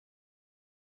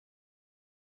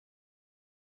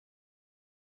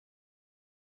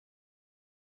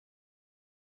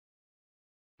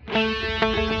I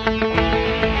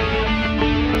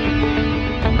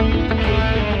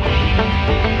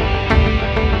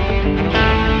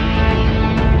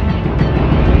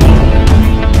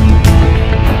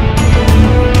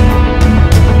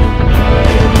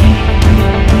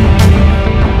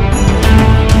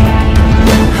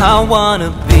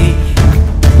wanna be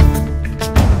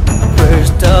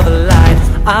first of a light.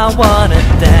 I wanna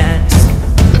dance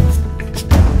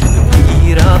to the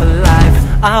beat of life.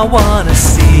 I wanna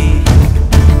see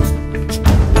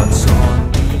what's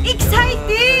on me.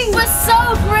 Exciting! Was so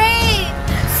great!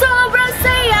 Sobrang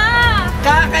saya!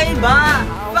 Kakaiba!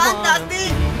 Fantastic!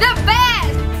 The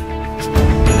best!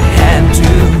 Hand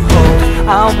to hold,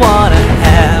 I wanna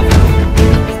have.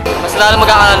 Mas lalo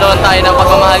magkakaroon tayo ng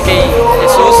pagmamahal kay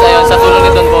Jesus ayon sa tulong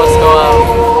ni Don Bosco.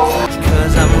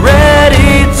 Cause I'm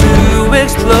ready to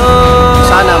explore.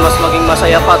 Sana mas maging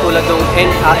masaya pa tulad ng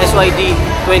SYD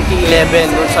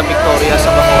 2011 dun sa Victoria sa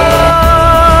Bacolod.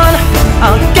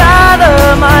 I'll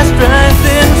gather my strength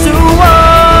into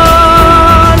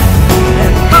one,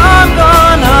 and I'm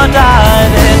gonna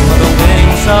dive into the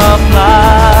wings of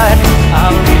light.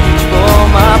 I'll reach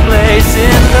for my place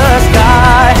in the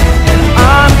sky, and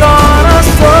I'm gonna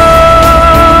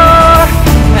soar,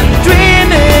 and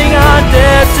dreaming I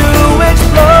dare to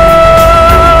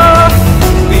explore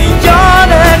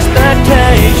beyond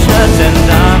expectations, and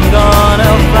I'm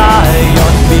gonna fly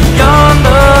on beyond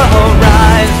the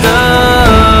horizon.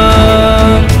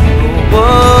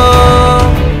 Whoa.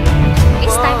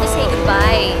 It's time to say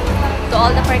goodbye to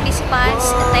all the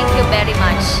participants. Thank you very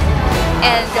much.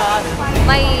 And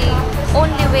my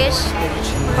only wish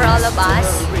for all of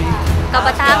us,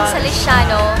 Kabataang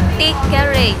Salesiano, take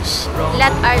courage.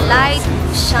 Let our light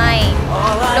shine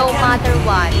no matter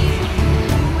what.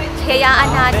 Hayaan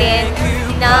natin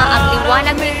na ang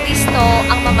liwanag ni Kristo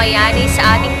ang mamayani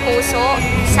sa ating puso,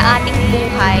 sa ating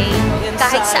buhay,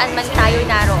 kahit saan man tayo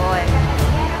naroon.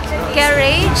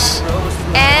 Courage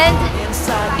and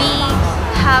be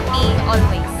happy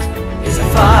always. It's a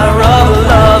fire of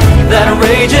love that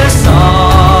rages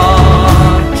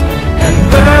on and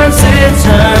burns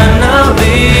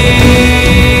eternally,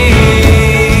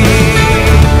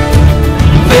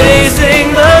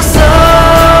 facing the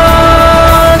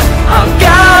sun. I'll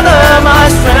gather my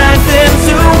strength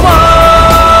into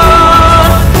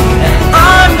one, and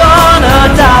I'm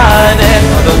gonna dive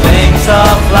into the wings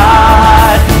of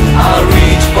light. I'll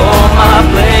reach for my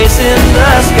place in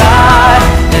the sky,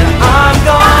 and I'm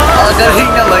gonna.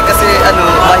 Galing naman kasi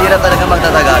mahirap talaga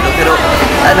magtatagalog, pero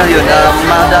yun,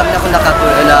 madami akong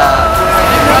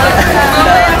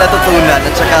natutunan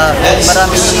at saka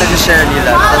maraming nag-share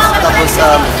nila tapos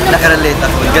nakarelate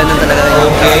ako. Ganun talaga yung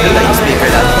yung speaker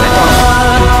natin.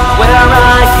 Where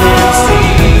I can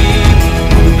see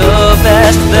the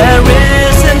best there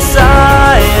is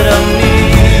inside of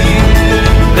me,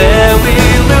 there we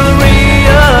will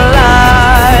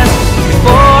realize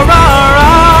before our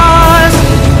eyes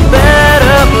a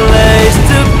better place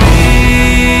to be.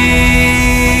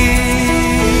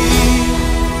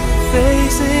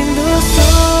 Facing the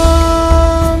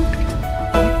sun,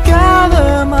 I'll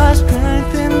gather my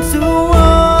strength into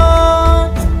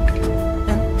one,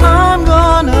 and I'm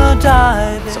gonna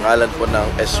dive in. Sa ngalan po ng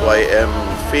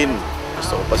SYM-FIN,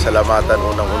 gusto ko pasalamatan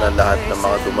unang-unang lahat ng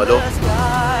mga dumalo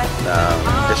ng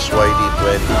SYD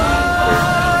 2013.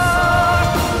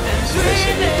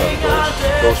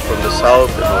 Those from the south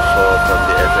and also from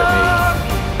the FMA.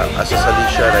 As a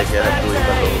Salesian, I cannot do it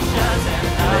alone.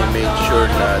 And I made sure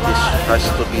na this has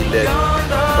to be led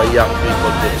by young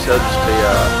people themselves.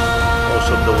 Kaya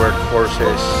most of the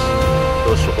workforces,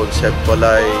 those who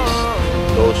conceptualize,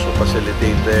 those who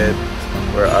facilitated,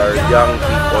 were our young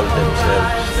people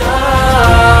themselves.